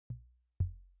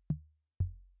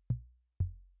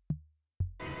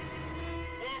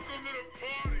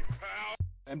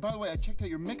And by the way, I checked out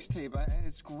your mixtape, and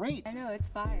it's great. I know, it's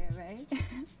fire, right?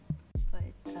 But,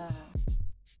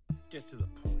 Get to the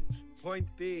point. Point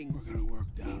being, We're gonna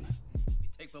work down it. we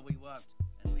take what we want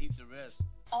and leave the rest.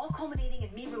 All culminating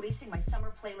in me releasing my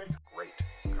summer playlist. Great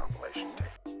compilation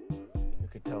tape. You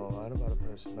could tell a lot about a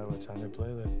person by what's on their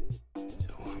playlist.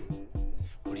 So,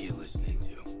 what are you listening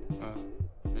to?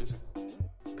 Music.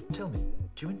 But tell me,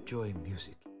 do you enjoy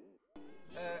music?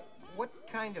 What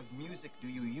kind of music do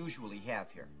you usually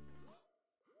have here?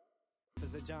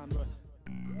 There's a genre.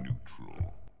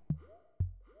 Neutral.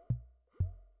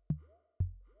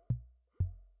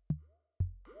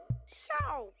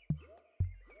 So,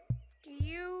 do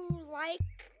you like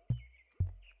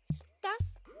stuff?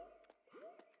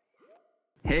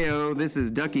 Heyo, this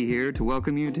is Ducky here to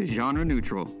welcome you to Genre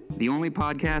Neutral, the only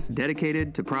podcast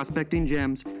dedicated to prospecting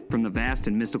gems from the vast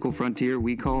and mystical frontier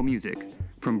we call music.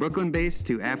 From Brooklyn bass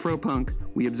to Afro-punk,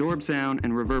 we absorb sound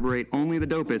and reverberate only the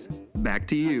dopest back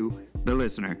to you, the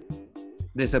listener.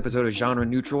 This episode of Genre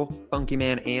Neutral, Funky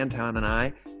Man Anton and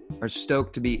I are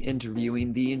stoked to be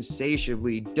interviewing the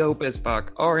insatiably dope as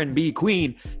fuck R&B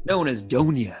queen known as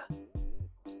Dounia.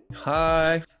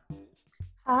 Hi.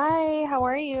 Hi, how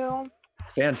are you?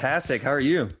 Fantastic. How are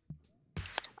you?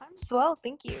 I'm swell,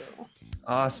 thank you.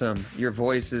 Awesome. Your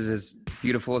voice is as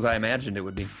beautiful as I imagined it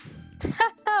would be.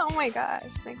 Oh my gosh,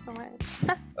 thanks so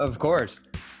much. Of course.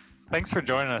 Thanks for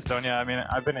joining us, Dounia. I mean,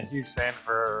 I've been a huge fan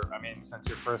since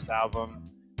your first album,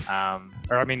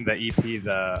 the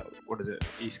EP, what is it,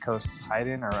 East Coast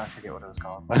Hiding, or I forget what it was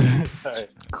called. Sorry.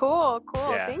 Cool,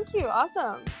 Yeah. Thank you,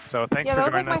 awesome. So thanks Yeah, for that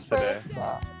was joining like us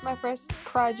today. my first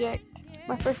project,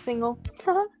 my first single.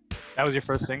 That was your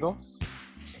first single?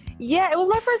 Yeah, it was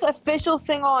my first official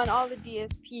single on all the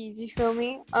DSPs, you feel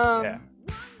me? Yeah.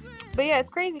 But yeah, it's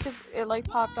crazy because it like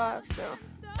popped off, so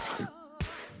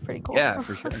pretty cool. Yeah,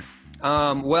 for sure.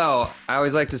 Well, I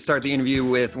always like to start the interview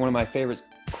with one of my favorite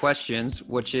questions,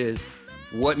 which is,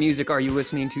 what music are you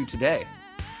listening to today?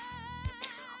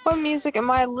 What music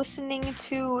am I listening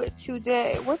to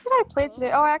today? What did I play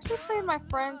today? Oh, I actually played my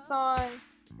friend's song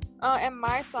and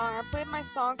my song. I played my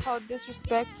song called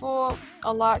Disrespectful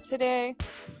a lot today.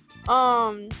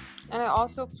 And I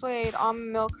also played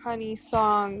Milk Honey's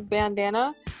song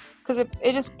Bandana because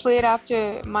it just played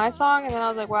after my song, and then I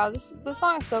was like, wow, this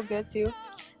song is so good too.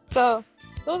 So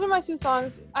those are my two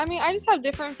songs. I mean, I just have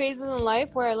different phases in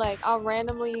life where like I'll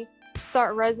randomly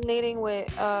start resonating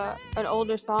with an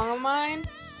older song of mine.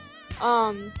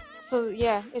 So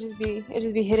yeah, it just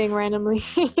be hitting randomly.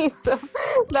 So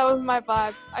that was my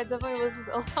vibe. I definitely listen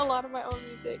to a lot of my own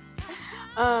music.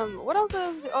 What else did I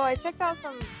listen to? Oh, I checked out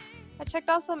some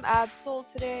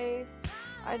Absol today.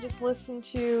 I just listened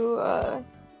to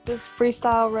this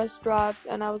freestyle Russ dropped,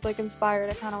 and I was like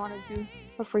inspired. I kind of want to do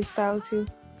a freestyle too.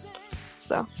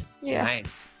 So yeah.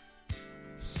 Nice.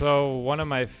 So one of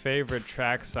my favorite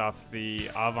tracks off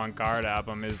the Avant-Garde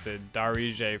album is the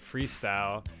Darije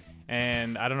freestyle.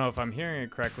 And I don't know if I'm hearing it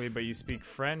correctly, but you speak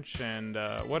French, and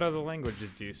what other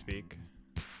languages do you speak?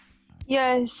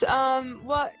 Yes,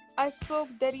 well, I spoke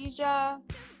Darija,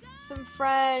 some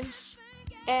French,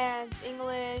 and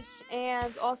English,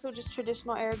 and also just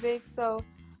traditional Arabic. So,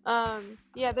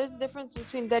 yeah, there's a difference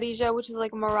between Darija, which is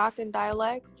like Moroccan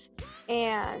dialect,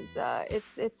 and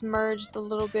it's merged a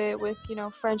little bit with,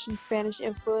 French and Spanish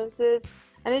influences,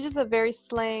 and it's just a very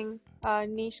slang,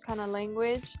 niche kind of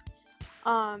language.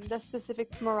 That's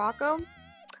specific to Morocco.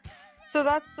 So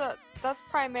that's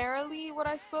primarily what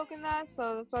I spoke in that.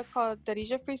 So that's why it's called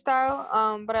Darija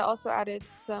freestyle. But I also added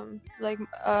some like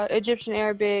Egyptian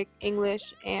Arabic,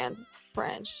 English, and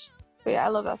French. But yeah, I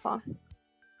love that song.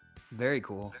 Very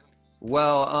cool.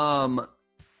 Well,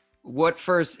 what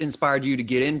first inspired you to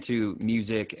get into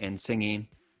music and singing,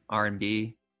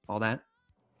 R&B, all that?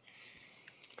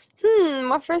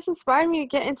 What first inspired me to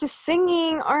get into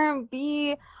singing,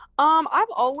 R&B? I've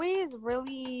always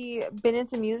really been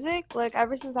into music, like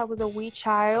ever since I was a wee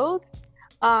child.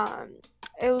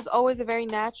 It was always a very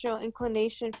natural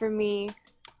inclination for me.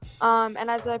 And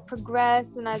as I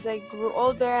progressed and as I grew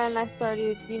older and I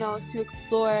started, to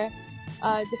explore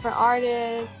different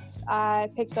artists,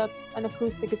 I picked up an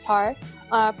acoustic guitar,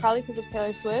 probably because of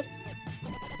Taylor Swift.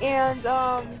 And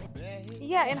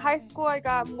yeah, in high school I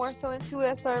got more so into it.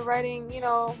 I started writing,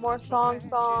 more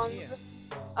songs.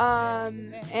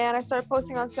 And I started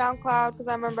posting on SoundCloud because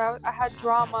I remember I had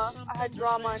drama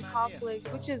and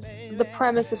conflict, which is the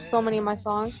premise of so many of my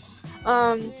songs,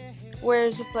 where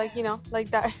it's just like,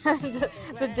 like that,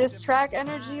 the diss track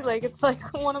energy, like it's like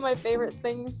one of my favorite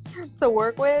things to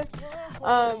work with.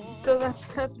 So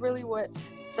that's really what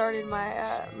started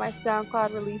my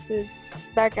SoundCloud releases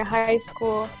back in high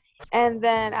school. And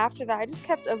then after that, I just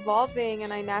kept evolving,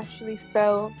 and I naturally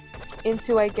fell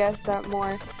into, I guess, that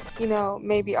more,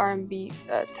 maybe R&B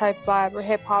type vibe or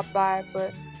hip hop vibe.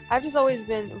 But I've just always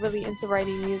been really into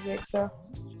writing music, so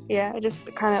yeah, it just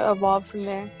kind of evolved from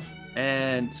there.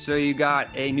 And so you got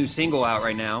a new single out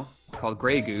right now called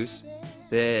Grey Goose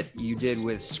that you did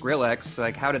with Skrillex.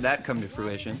 Like, how did that come to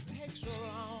fruition?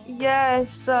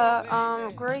 Yes,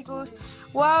 Grey Goose.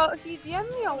 Well, he DM'd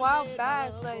me a while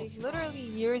back, like literally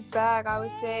years back. I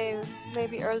would say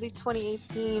maybe early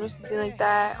 2018 or something like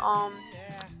that.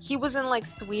 He was in like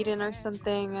Sweden or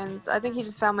something, and I think he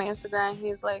just found my Instagram. He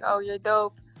was like, "Oh, you're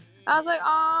dope." I was like,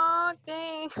 "Aw,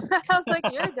 thanks." I was like,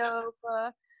 "You're dope."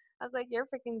 I was like, "You're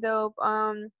freaking dope."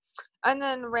 And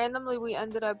then randomly we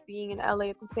ended up being in LA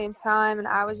at the same time, and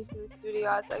I was just in the studio.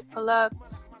 I was like, "Pull up."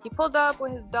 He pulled up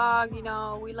with his dog,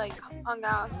 we like hung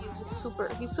out.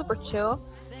 He's super chill.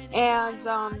 And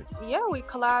yeah, we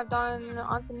collabed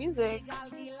on some music.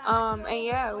 And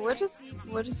yeah, we're just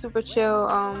super chill.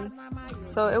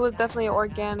 So it was definitely an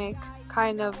organic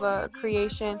kind of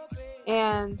creation.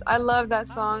 And I love that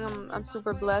song. I'm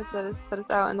super blessed that it's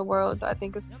out in the world. I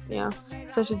think it's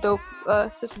such a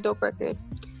dope record.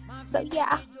 So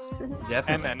yeah.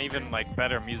 Definitely. And even like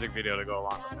better music video to go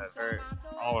along with it. Very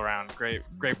all around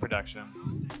great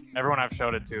production. Everyone I've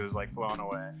showed it to is like blown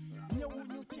away.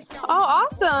 Oh,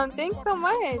 awesome. Thanks so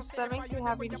much. That makes me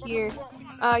happy to hear.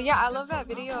 Yeah, I love that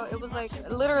video. It was like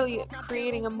literally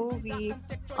creating a movie.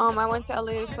 I went to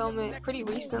LA to film it pretty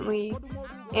recently,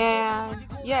 and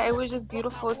yeah, it was just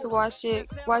beautiful to watch it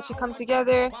come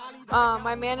together.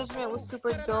 My management was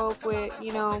super dope with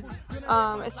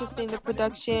assisting the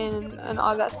production and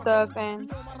all that stuff,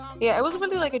 and yeah, it was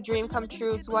really like a dream come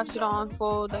true to watch it all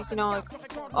unfold. Like like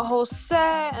a whole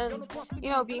set, and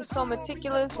being so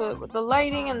meticulous with the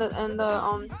lighting and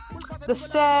the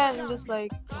set, and just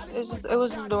like it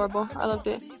was just adorable. I loved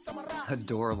it.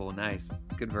 Adorable, nice,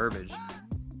 good verbiage.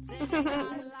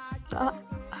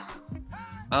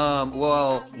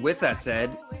 Well, with that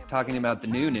said, talking about the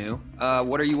new,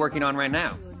 what are you working on right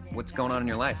now? What's going on in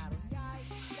your life?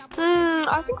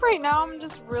 I think right now I'm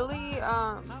just really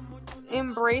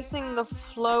embracing the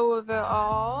flow of it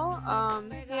all.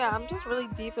 Yeah, I'm just really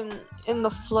deep in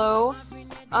the flow.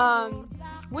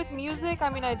 With music, I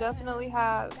mean, I definitely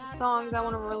have songs I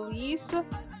want to release,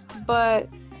 but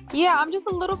yeah, I'm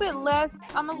a little bit less,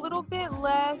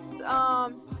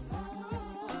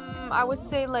 I would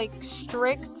say like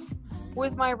strict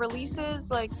with my releases.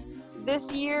 Like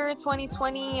this year,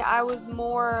 2020, I was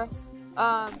more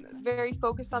very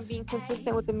focused on being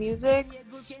consistent with the music,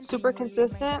 super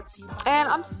consistent, and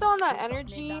I'm still on that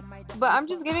energy, but I'm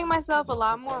just giving myself a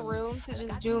lot more room to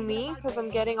just do me, because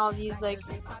I'm getting all these like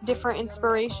different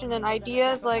inspiration and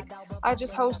ideas. Like I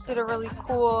just hosted a really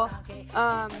cool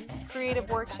creative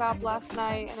workshop last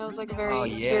night, and it was like a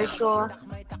very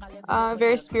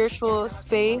spiritual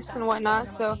space and whatnot.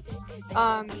 So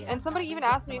and somebody even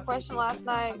asked me a question last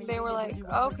night. They were like,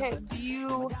 okay, do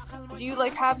you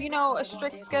like have a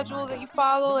strict schedule that you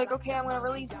follow? Like, okay, I'm gonna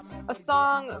release a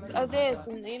song of this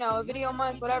and a video a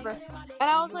month, whatever. And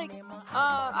I was like,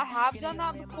 I have done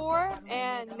that before,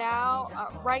 and now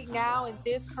right now in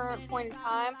this current point in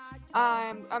time,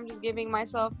 I'm just giving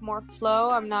myself more flow.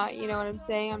 I'm not, you know what I'm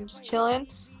saying, I'm just chilling.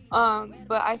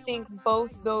 But I think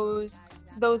both those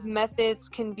methods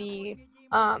can be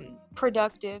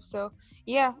productive. So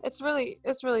yeah, it's really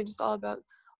just all about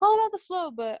the flow.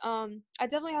 But I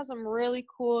definitely have some really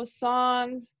cool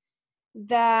songs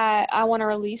that I want to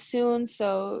release soon.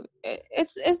 So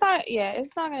it's not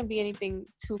gonna be anything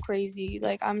too crazy.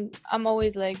 Like I'm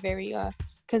always like very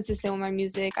consistent with my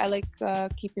music. I like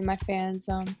keeping my fans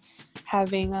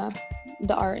having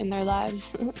the art in their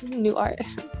lives. New art.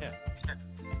 Yeah.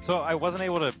 So I wasn't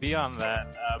able to be on that,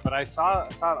 but I saw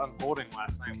it unfolding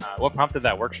last night. What prompted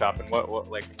that workshop, and what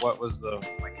was the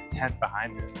intent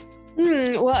behind it?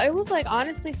 Well, it was like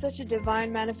honestly such a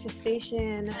divine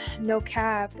manifestation, no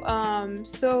cap.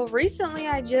 So recently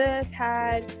I just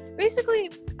had,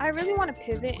 basically I really want to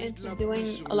pivot into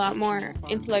doing a lot more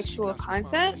intellectual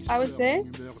content, I would say.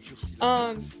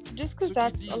 Just because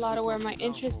that's a lot of where my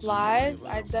interest lies.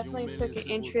 I definitely took an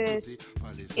interest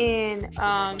in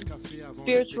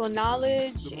spiritual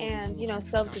knowledge and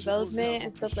self-development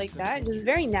and stuff like that, just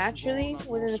very naturally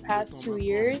within the past 2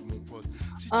 years.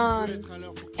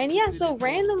 And yeah, so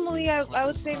randomly, I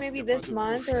would say maybe this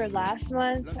month or last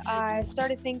month, I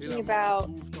started thinking about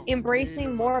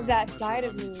embracing more of that side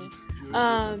of me.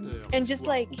 And just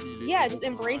just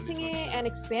embracing it and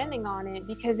expanding on it,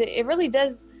 because it really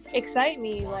does excite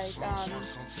me.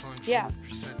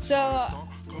 So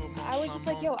I was just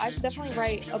like, yo, I should definitely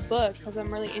write a book because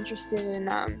I'm really interested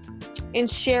in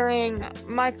sharing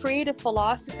my creative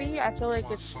philosophy. I feel like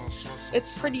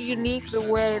it's pretty unique the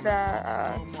way that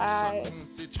I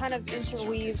kind of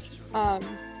interweave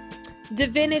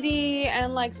divinity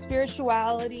and like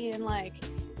spirituality and like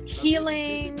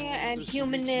healing and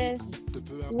humanness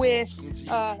with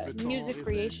music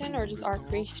creation or just art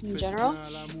creation in general.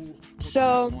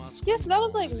 So yeah, so that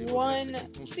was like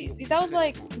that was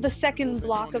like the second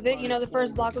block of it. You know, the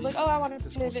first block was like, oh, I want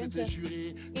to pivot into,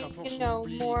 you know,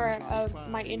 more of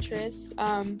my interests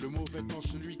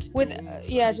with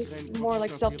just more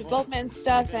like self-development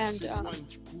stuff and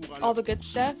all the good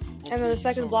stuff. And then the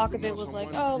second block of it was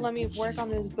like, oh, let me work on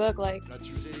this book. Like,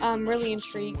 I'm really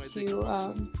intrigued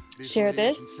to share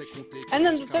this. And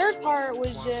then the third part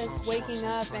was just waking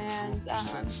up and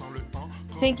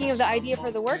thinking of the idea for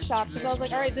the workshop, because I was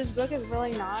like, all right, this book is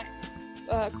really not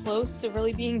close to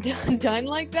really being done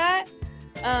like that.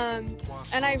 And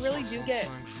I really do get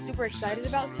super excited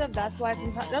about stuff. That's why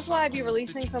I'd be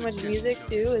releasing so much music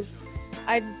too, is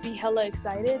I just be hella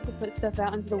excited to put stuff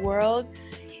out into the world.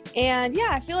 And yeah,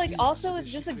 I feel like also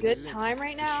it's just a good time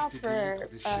right now for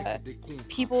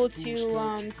people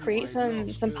to create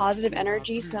some positive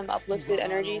energy, some uplifted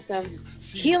energy, some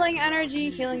healing energy,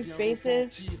 healing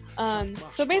spaces.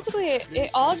 So basically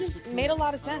it all just made a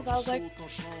lot of sense. I was like,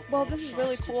 well, this is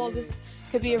really cool. This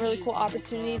could be a really cool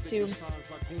opportunity to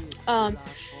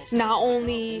not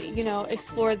only, you know,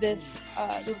 explore this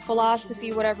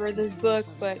philosophy, whatever, this book,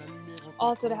 but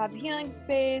also to have the healing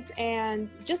space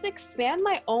and just expand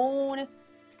my own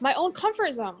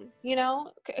comfort zone, you know,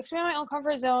 expand my own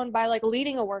comfort zone by like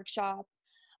leading a workshop.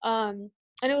 And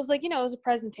it was like, you know, it was a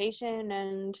presentation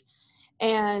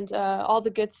and all the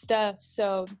good stuff.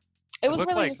 So it was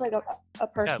really just like a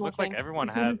personal Yeah, it looked thing. like everyone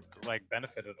had like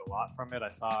benefited a lot from it. I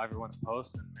saw everyone's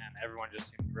posts, and man, everyone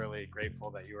just seemed really grateful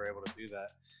that you were able to do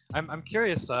that. I'm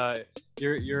curious,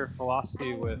 your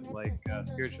philosophy with like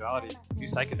spirituality. Do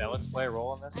psychedelics play a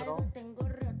role in this at all?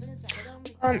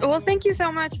 Well, thank you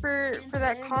so much for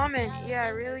that comment. Yeah,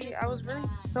 I was really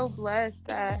so blessed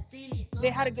that they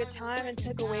had a good time and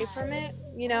took away from it,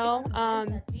 you know.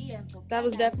 That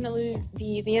was definitely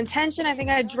the intention. I think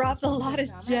I dropped a lot of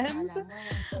gems.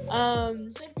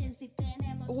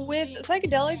 With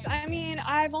psychedelics, I mean,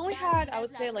 I've only had, I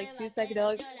would say, like 2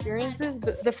 psychedelic experiences,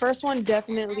 but the first one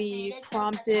definitely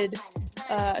prompted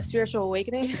a spiritual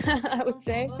awakening, I would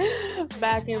say,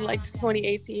 back in like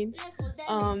 2018.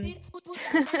 Okay,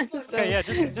 yeah,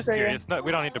 just curious. No,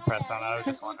 we don't need to press on it. I was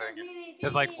just wondering,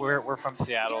 because like we're from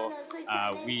Seattle,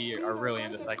 we are really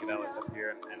into psychedelics up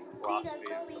here and philosophy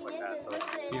and stuff like that. So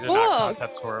these are not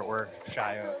concepts we're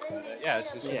shy of. But, yeah,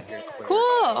 it's just curious.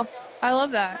 Cool. I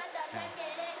love that.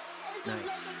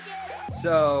 Nice.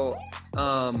 So,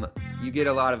 you get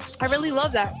a lot of. I really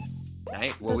love that.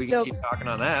 Nice. Well, we can keep talking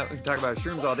on that. We can talk about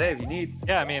shrooms all day if you need.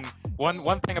 Yeah, I mean,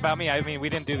 one thing about me, I mean, we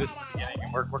didn't do this in the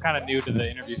beginning. We're kind of new to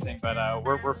the interview thing, but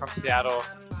we're from Seattle.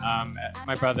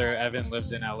 My brother Evan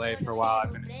lived in LA for a while. I've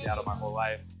been in Seattle my whole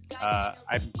life.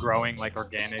 I'm growing like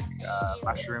organic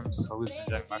mushrooms,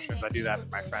 hallucinogenic mushrooms. I do that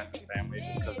with my friends and family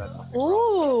just because that's something.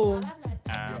 Ooh.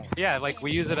 Yeah, like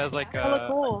we use it as like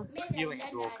a healing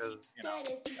tool because, you know,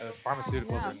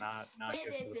 pharmaceuticals are not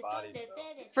good for the body. So.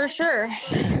 For sure.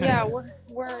 Yeah,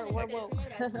 we're woke. Woke.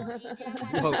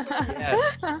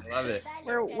 Yes, I love it.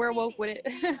 We're woke with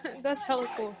it. That's hella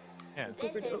cool. Yeah. That's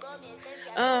super dope.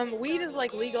 Weed is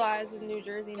like legalized in New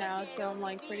Jersey now, so I'm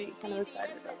like pretty kind of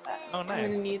excited about that. Oh, nice.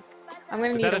 I'm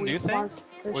gonna need that a new weed thing?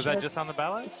 sponsorship. Was that just on the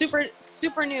ballot?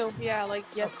 Super new. Yeah, like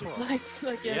yesterday. Cool.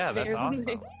 like yesterday Yeah, that's or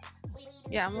something. awesome.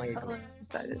 Yeah, I'm like hella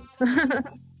excited.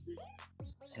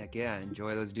 Heck yeah,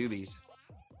 enjoy those doobies.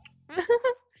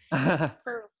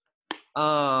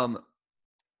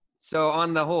 So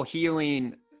on the whole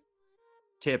healing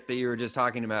tip that you were just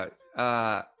talking about,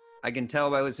 I can tell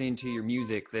by listening to your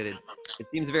music that it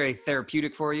seems very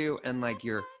therapeutic for you, and like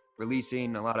you're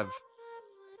releasing a lot of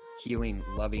healing,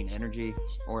 loving energy,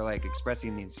 or like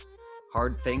expressing these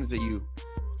hard things that you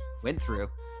went through.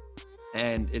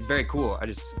 And it's very cool. I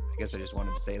guess I just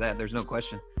wanted to say that. There's no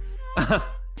question.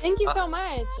 Thank you so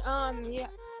much.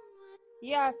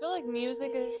 Yeah, I feel like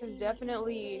music is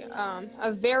definitely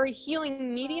a very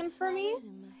healing medium for me.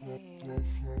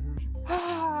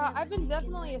 I've been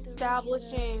definitely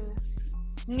establishing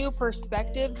new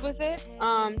perspectives with it.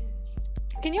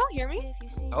 Can y'all hear me?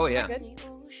 Oh yeah. Good?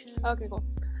 Okay, cool.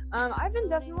 I've been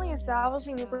definitely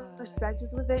establishing new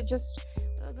perspectives with it, just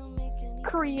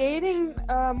creating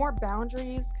more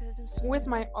boundaries with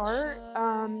my art.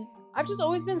 I've just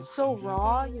always been so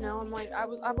raw, you know. I'm like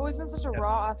I've always been such a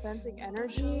raw, authentic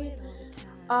energy.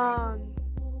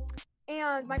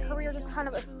 and my career just kind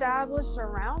of established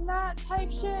around that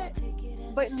type shit.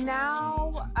 But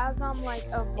now, as I'm like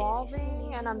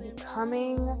evolving and I'm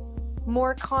becoming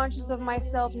more conscious of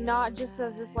myself, not just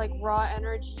as this like raw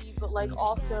energy, but like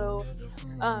also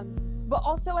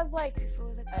as like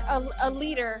a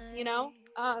leader, you know.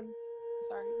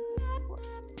 Sorry,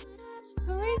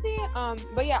 crazy.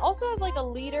 But yeah, also as like a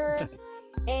leader,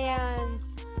 and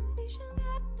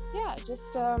yeah,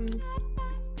 just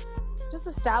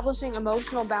establishing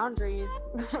emotional boundaries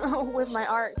with my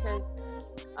art, because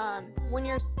when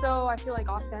you're so, I feel like,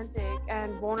 authentic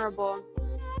and vulnerable,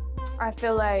 I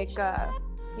feel like the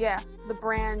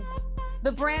brand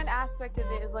aspect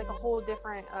of it is like a whole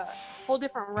different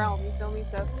realm, you feel me?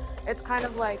 So it's kind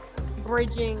of like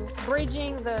bridging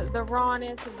the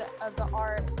rawness of the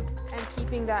art and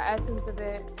keeping that essence of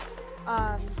it,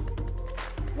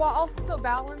 while also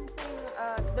balancing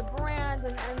the brand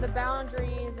and the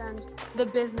boundaries and the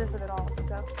business of it all.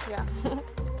 So yeah.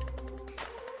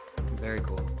 Very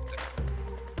cool.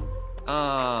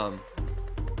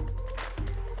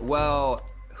 Well,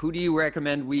 who do you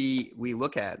recommend we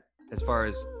look at as far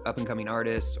as up and coming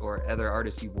artists or other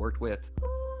artists you've worked with?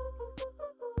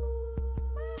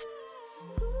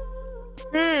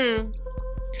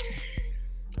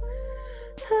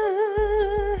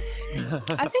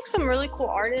 I think some really cool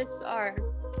artists are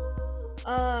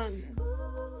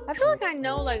I feel like I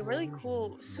know like really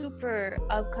cool super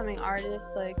upcoming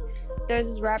artists. Like there's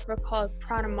this rapper called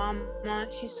Prada Mama.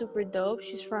 She's super dope.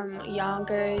 She's from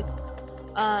Yonkers.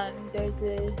 There's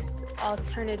this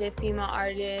alternative female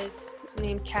artist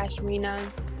named Kashrina.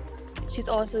 She's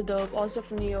also dope, also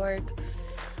from New York.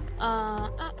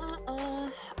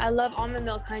 I love Almond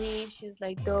Milk Honey. She's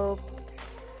like dope.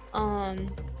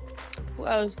 Who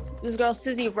else? This girl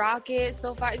Sizzy Rocket,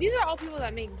 so fire. These are all people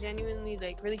that make genuinely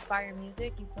like really fire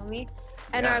music, you feel me?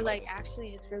 And are like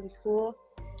actually just really cool.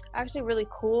 Actually really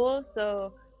cool.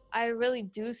 So I really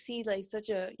do see like such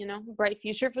a, you know, bright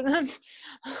future for them.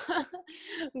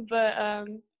 But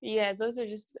yeah, those are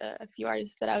just a few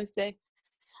artists that I would say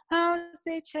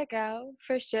check out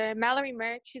for sure. Mallory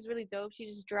Merck, she's really dope. She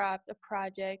just dropped a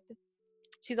project.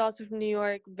 She's also from New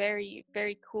York. Very,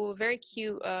 very cool, very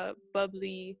cute,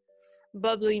 bubbly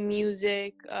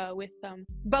music, with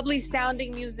bubbly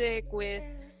sounding music with,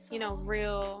 you know,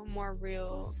 more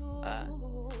real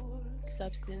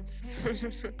substance.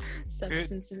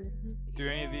 Substances. Do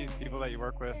any of these people that you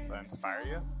work with inspire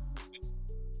you?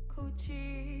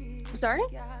 Sorry?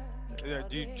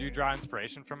 Do you draw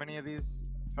inspiration from any of these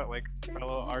like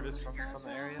fellow artists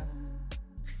from the area?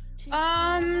 Do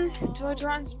I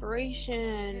draw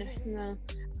inspiration? No.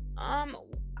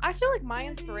 I feel like my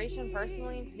inspiration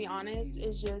personally, to be honest,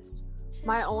 is just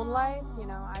my own life. You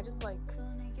know, I just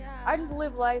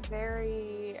live life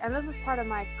very, and this is part of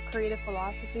my creative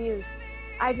philosophy, is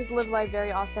I just live life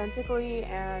very authentically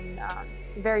and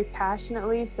very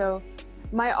passionately. So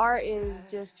my art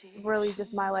is just really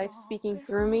just my life speaking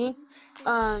through me.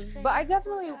 But I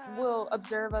definitely will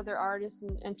observe other artists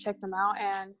and check them out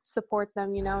and support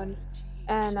them, you know,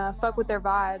 and fuck with their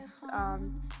vibes.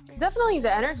 Definitely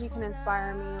the energy can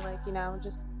inspire me, like, you know,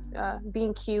 just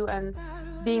being cute and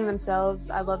being themselves.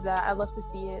 I love that. I love to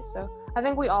see it. So I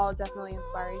think we all definitely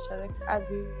inspire each other, as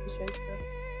we should. So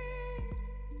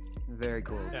very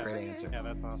cool. Yeah. Great answer. Yeah,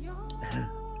 that's awesome.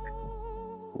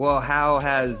 Well, how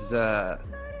has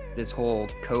this whole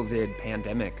COVID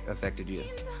pandemic affected you?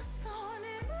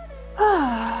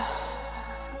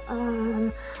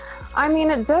 I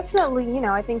mean, it definitely, you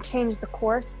know, I think changed the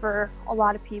course for a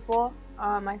lot of people,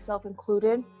 myself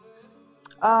included.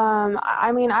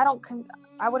 I mean,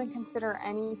 I wouldn't consider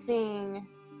anything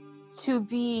to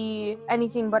be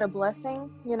anything but a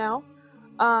blessing, you know.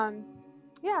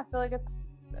 Yeah, I feel like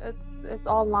it's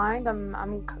all lined.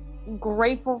 I'm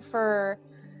grateful for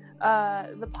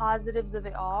the positives of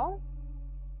it all.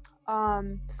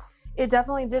 It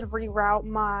definitely did reroute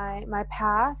my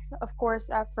path. Of course,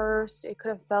 at first it could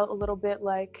have felt a little bit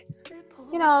like,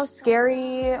 you know,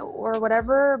 scary or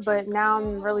whatever, but now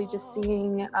I'm really just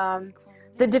seeing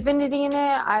the divinity in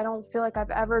it. I don't feel like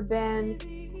I've ever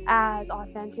been as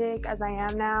authentic as I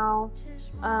am now.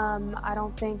 I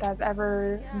don't think I've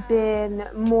ever been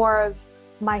more of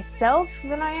myself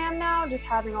than I am now, just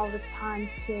having all this time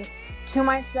to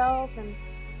myself and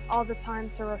all the time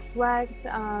to reflect.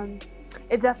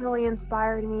 It definitely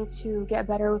inspired me to get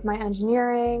better with my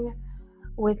engineering,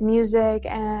 with music,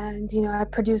 and, you know, I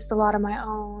produced a lot of my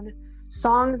own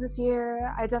songs this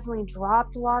year. I definitely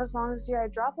dropped a lot of songs this year. I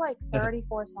dropped like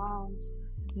 34 songs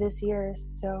this year.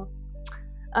 So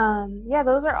yeah,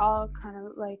 those are all kind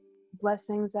of like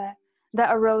blessings that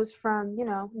that arose from, you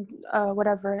know,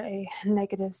 whatever, a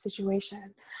negative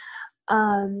situation.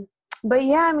 But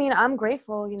yeah, I mean, I'm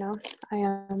grateful, you know, I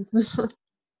am.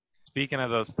 Speaking of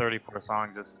those 34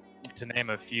 songs, just to name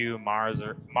a few, Mars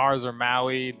or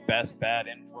Maui, Best Bad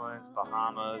Influence,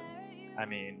 Bahamas. I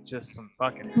mean, just some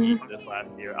fucking heat this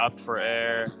last year. Up for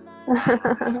Air.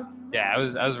 Yeah, I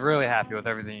was really happy with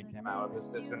everything you came out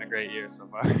with. It's been a great year so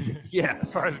far. Yeah,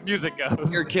 as far as music goes.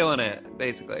 You're killing it,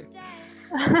 basically.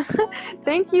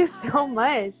 Thank you so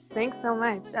much. Thanks so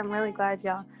much. I'm really glad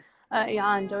y'all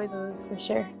enjoy those for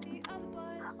sure.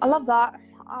 I love that.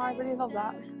 I really love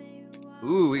that.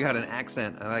 Ooh, we got an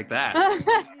accent. I like that.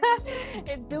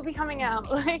 It do be coming out.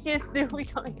 Like, it do be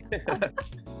coming out.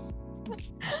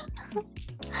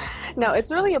 No,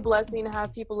 it's really a blessing to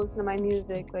have people listen to my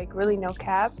music, like, really no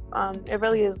cap. It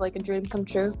really is like a dream come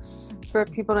true for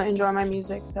people to enjoy my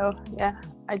music. So yeah,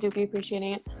 I do be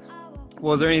appreciating it.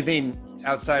 Well, is there anything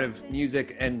outside of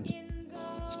music and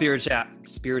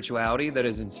spirituality that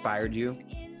has inspired you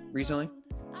recently?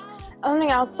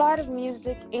 Something outside of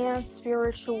music and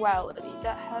spirituality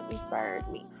that has inspired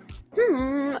me.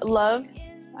 Love.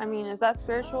 I mean, is that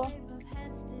spiritual?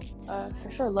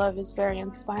 For sure, love is very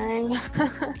inspiring.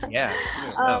 Yeah.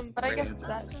 But I guess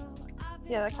that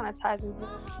kind of ties into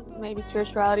maybe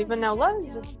spirituality. But no, love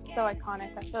is just so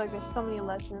iconic. I feel like there's so many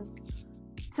lessons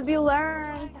to be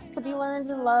learned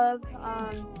in love,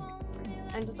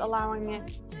 and just allowing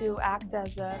it to act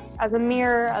as a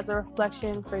mirror, as a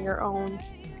reflection for your own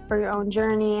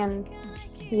journey. And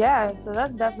yeah, so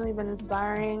that's definitely been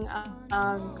inspiring.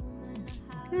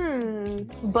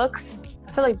 Books.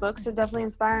 I feel like books are definitely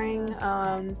inspiring.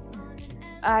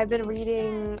 I've been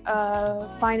reading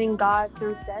Finding God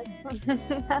Through Sex.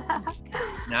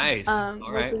 Nice. All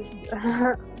right.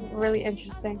 Really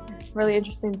interesting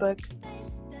book.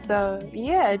 So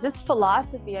yeah, just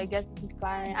philosophy, I guess, is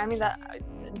inspiring. I mean,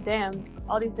 damn,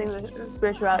 all these things are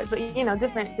spirituality, but you know,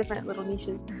 different little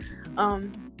niches. But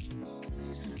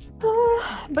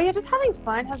yeah, just having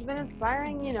fun has been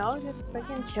inspiring, you know, just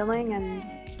freaking chilling and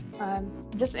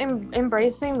just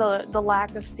embracing the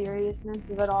lack of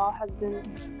seriousness of it all has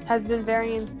been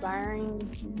very inspiring.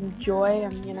 Just joy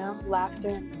and, you know, laughter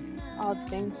and all the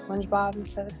things, SpongeBob and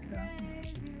stuff. So.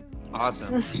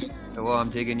 Awesome. Well, I'm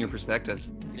digging your perspective.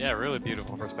 Yeah, really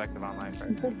beautiful perspective on life,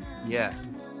 right? Yeah,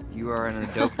 you are on a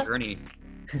dope journey.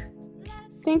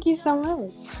 Thank you so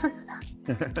much.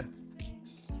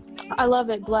 I love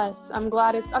it. Bless. I'm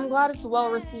glad it's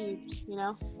well received. You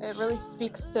know, it really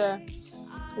speaks to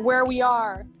where we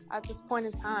are at this point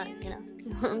in time. You know,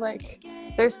 like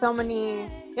there's so many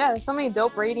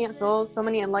dope, radiant souls, so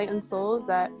many enlightened souls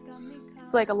that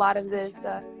it's like a lot of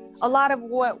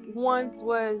what once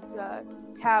was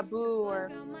taboo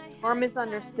or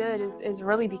misunderstood is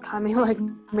really becoming like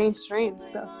mainstream.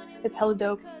 So it's hella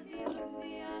dope.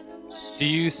 Do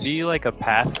you see like a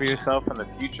path for yourself in the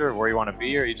future of where you want to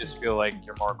be, or you just feel like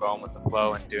you're more going with the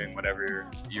flow and doing whatever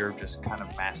you're just kind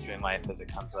of mastering life as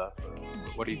it comes up? Or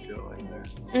what do you feel like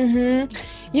there?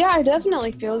 Yeah, I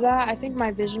definitely feel that. I think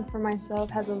my vision for myself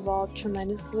has evolved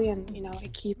tremendously, and you know,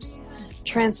 it keeps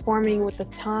transforming with the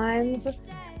times.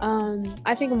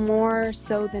 I think more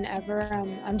so than ever,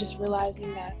 I'm just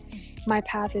realizing that my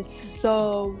path is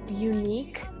so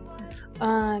unique.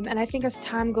 And I think as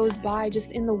time goes by,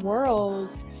 just in the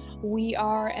world, we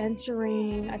are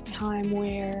entering a time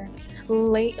where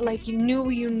new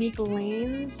unique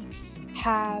lanes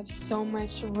have so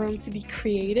much room to be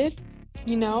created,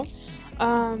 you know?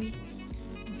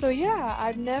 So yeah,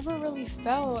 I've never really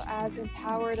felt as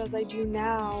empowered as I do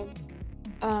now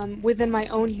within my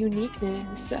own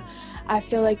uniqueness. I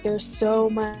feel like there's so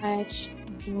much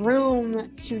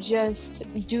room to just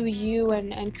do you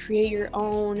and create your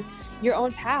own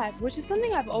path, which is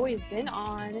something I've always been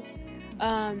on,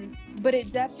 but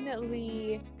it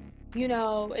definitely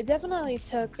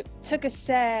took a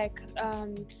sec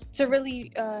to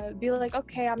really be like,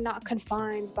 okay, I'm not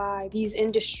confined by these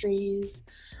industries,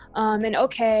 and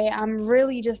okay, I'm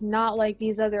really just not like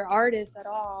these other artists at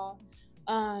all.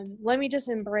 Let me just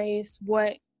embrace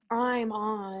what I'm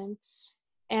on.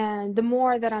 And the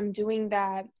more that I'm doing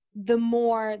that, the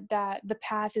more that the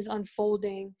path is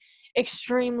unfolding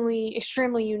extremely,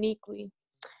 extremely uniquely.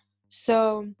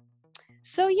 So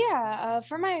yeah,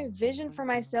 for my vision for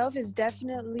myself is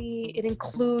definitely, it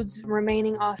includes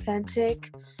remaining authentic,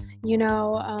 you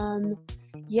know,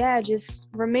 just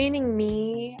remaining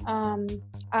me. I'm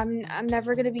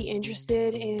never going to be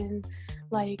interested in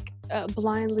like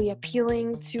blindly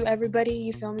appealing to everybody,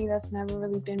 you feel me? That's never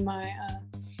really been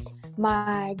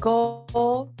my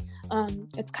goal.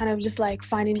 It's kind of just like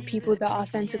finding people that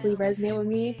authentically resonate with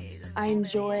me. I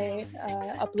enjoy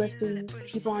uplifting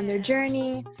people on their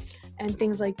journey and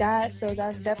things like that. So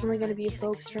that's definitely going to be a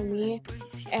focus for me.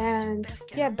 And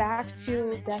yeah, back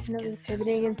to definitely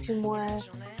pivoting into more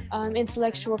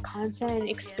intellectual content and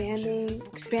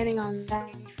expanding on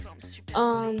that.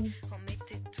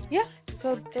 Yeah,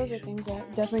 so those are things that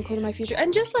definitely include in my future.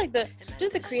 And just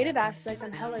the creative aspect,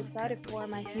 I'm hella excited for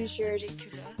my future. Just,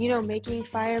 making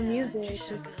fire music,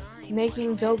 just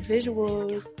making dope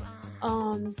visuals.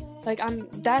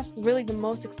 That's really the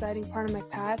most exciting part of my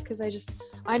path, because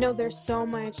I know there's so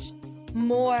much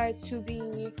more to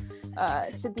be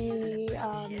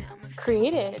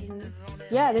created. And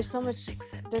yeah, there's so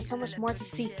much more to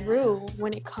see through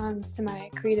when it comes to my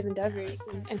creative endeavors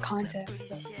and content.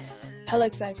 So hella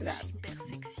excited for that.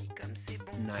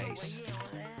 Nice.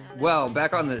 Well,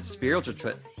 back on the spiritual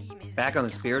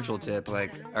tip,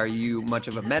 like, are you much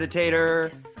of a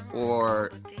meditator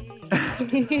or?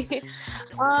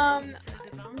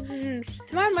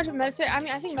 Not much of a meditator. I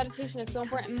mean, I think meditation is so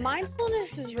important.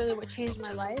 Mindfulness is really what changed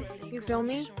my life. You feel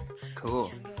me? Cool.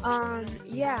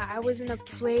 Yeah, I was in a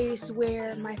place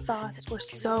where my thoughts were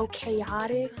so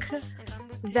chaotic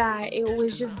that it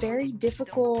was just very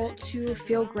difficult to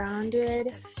feel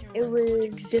grounded. It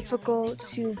was difficult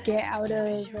to get out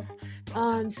of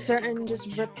certain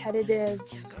just repetitive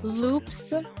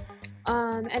loops.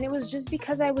 And it was just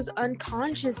because I was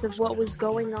unconscious of what was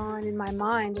going on in my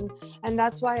mind. And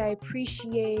that's why I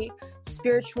appreciate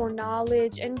spiritual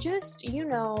knowledge and just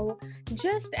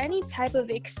any type of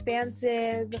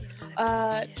expansive,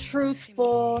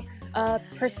 truthful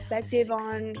perspective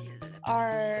on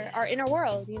our inner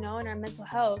world, and our mental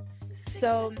health.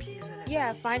 So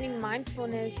yeah, finding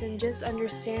mindfulness and just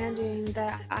understanding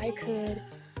that I could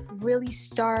really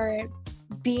start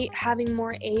having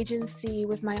more agency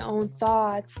with my own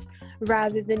thoughts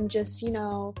rather than just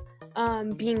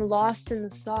being lost in the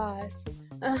sauce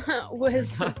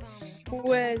was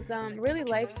really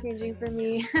life-changing for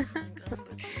me.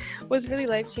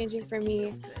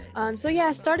 So yeah,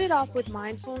 I started off with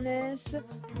mindfulness,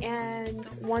 and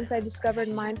once I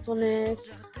discovered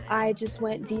mindfulness, I just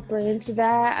went deeper into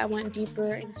that. I went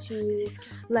deeper into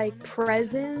like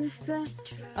presence.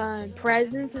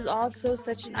 Presence is also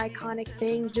such an iconic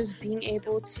thing, just being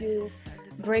able to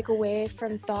break away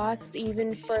from thoughts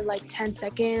even for like 10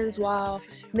 seconds while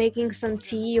making some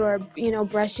tea or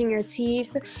brushing your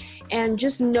teeth, and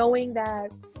just knowing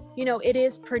that it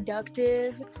is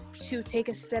productive to take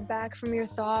a step back from your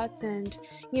thoughts and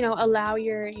allow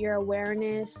your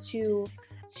awareness to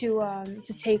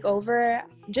take over.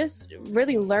 Just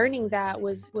really learning that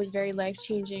was very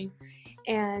life-changing.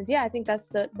 And yeah, I think that's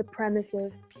the premise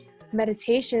of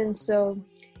meditation. So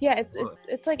yeah,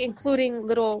 it's like including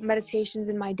little meditations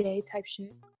in my day type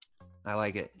shit. I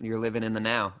like it. You're living in the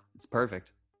now. It's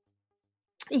perfect.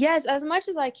 Yes, as much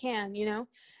as I can,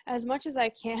 as much as I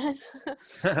can.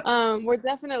 We're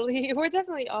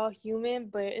definitely all human,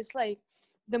 but it's like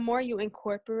the more you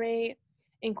incorporate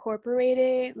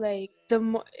it, like the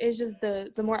more it's just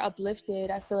the more uplifted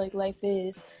I feel like life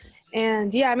is.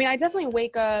 And yeah, I mean, I definitely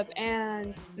wake up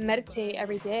and meditate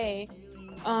every day.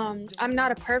 I'm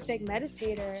not a perfect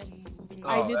meditator.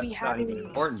 I do be having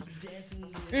important.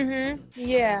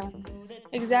 Yeah,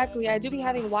 exactly. I do be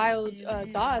having wild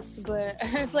thoughts, but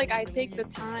it's like I take the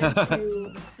time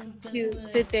to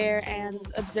sit there and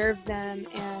observe them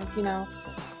and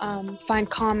find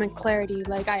calm and clarity.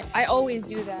 Like I always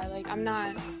do that. Like I'm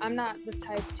not the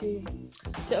type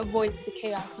to avoid the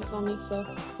chaos. You feel me? So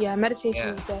yeah,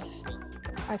 meditation is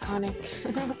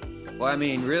iconic. Well, I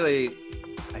mean, really,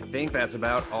 I think that's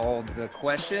about all the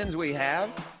questions we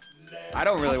have. I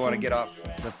don't really want to get off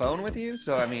the phone with you,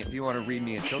 so I mean, if you want to read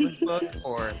me a children's book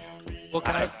or... Well,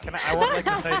 I would like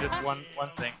to say just one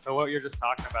thing. So what you're just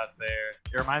talking about there,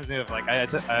 it reminds me of like,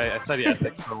 I studied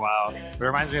ethics for a while. It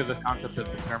reminds me of this concept of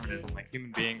determinism. Like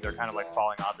human beings are kind of like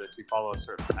falling objects. We follow a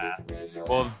certain path.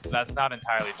 Well, that's not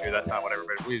entirely true. That's not what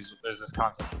everybody believes. There's this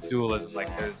concept of dualism. Like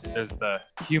there's the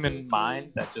human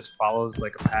mind that just follows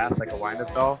like a path, like a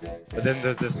wind-up doll. But then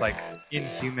there's this like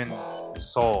inhuman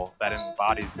soul that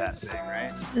embodies that thing,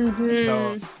 right? Mm-hmm.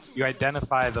 So you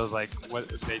identify those like what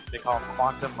they call them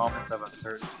quantum moments of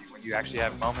uncertainty, when you actually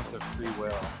have moments of free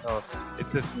will. So it's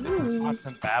this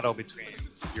constant battle between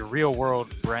your real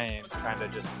world brain trying to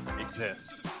just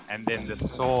exist and then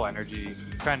this soul energy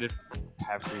trying to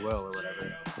have free will or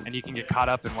whatever. And you can get caught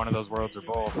up in one of those worlds or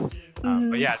both.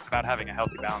 But yeah, it's about having a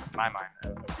healthy balance in my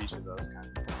mind of each of those kind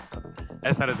of things. So I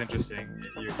just thought it was interesting.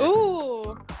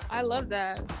 Ooh, I love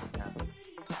that.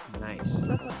 Nice.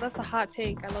 That's a hot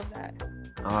take. I love that.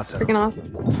 Awesome. Freaking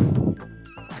awesome.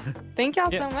 Thank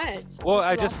y'all Yeah. so much. Well, This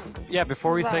I is just, awesome. yeah,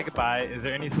 before we say Right. goodbye, is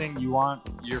there anything you want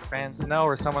your fans to know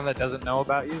or someone that doesn't know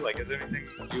about you? Like, is there anything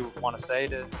you want to say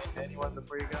to anyone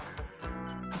before you go?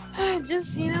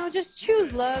 Just, just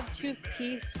choose love, choose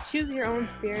peace, choose your own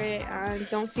spirit, and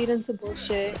don't feed into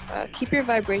bullshit. Keep your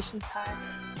vibrations high.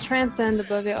 Transcend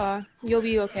above it all. You'll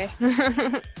be okay.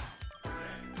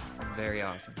 Very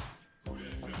awesome.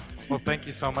 Well, thank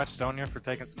you so much, Dounia, for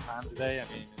taking some time today.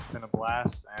 I mean, it's been a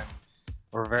blast, and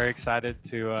we're very excited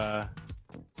to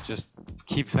just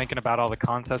keep thinking about all the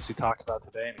concepts we talked about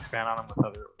today and expand on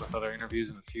them with other interviews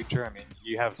in the future. I mean,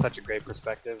 you have such a great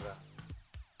perspective.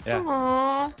 Yeah.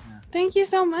 Aww. Thank you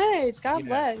so much. God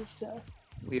Yeah. bless.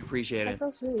 We appreciate That's it. so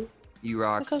sweet. You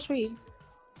rock. That's so sweet.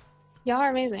 Y'all are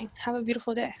amazing. Have a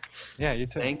beautiful day. Yeah, you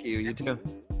too. Thank you. You too.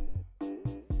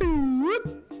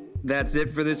 That's it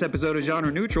for this episode of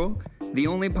Genre Neutral, the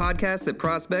only podcast that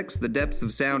prospects the depths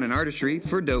of sound and artistry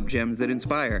for dope gems that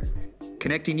inspire,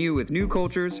 connecting you with new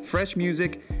cultures, fresh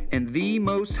music, and the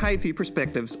most hyphy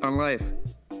perspectives on life.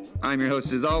 I'm your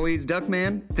host as always,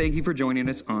 Duckman. Thank you for joining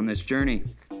us on this journey.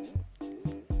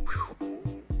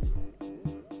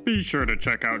 Be sure to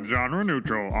check out Genre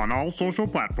Neutral on all social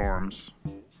platforms.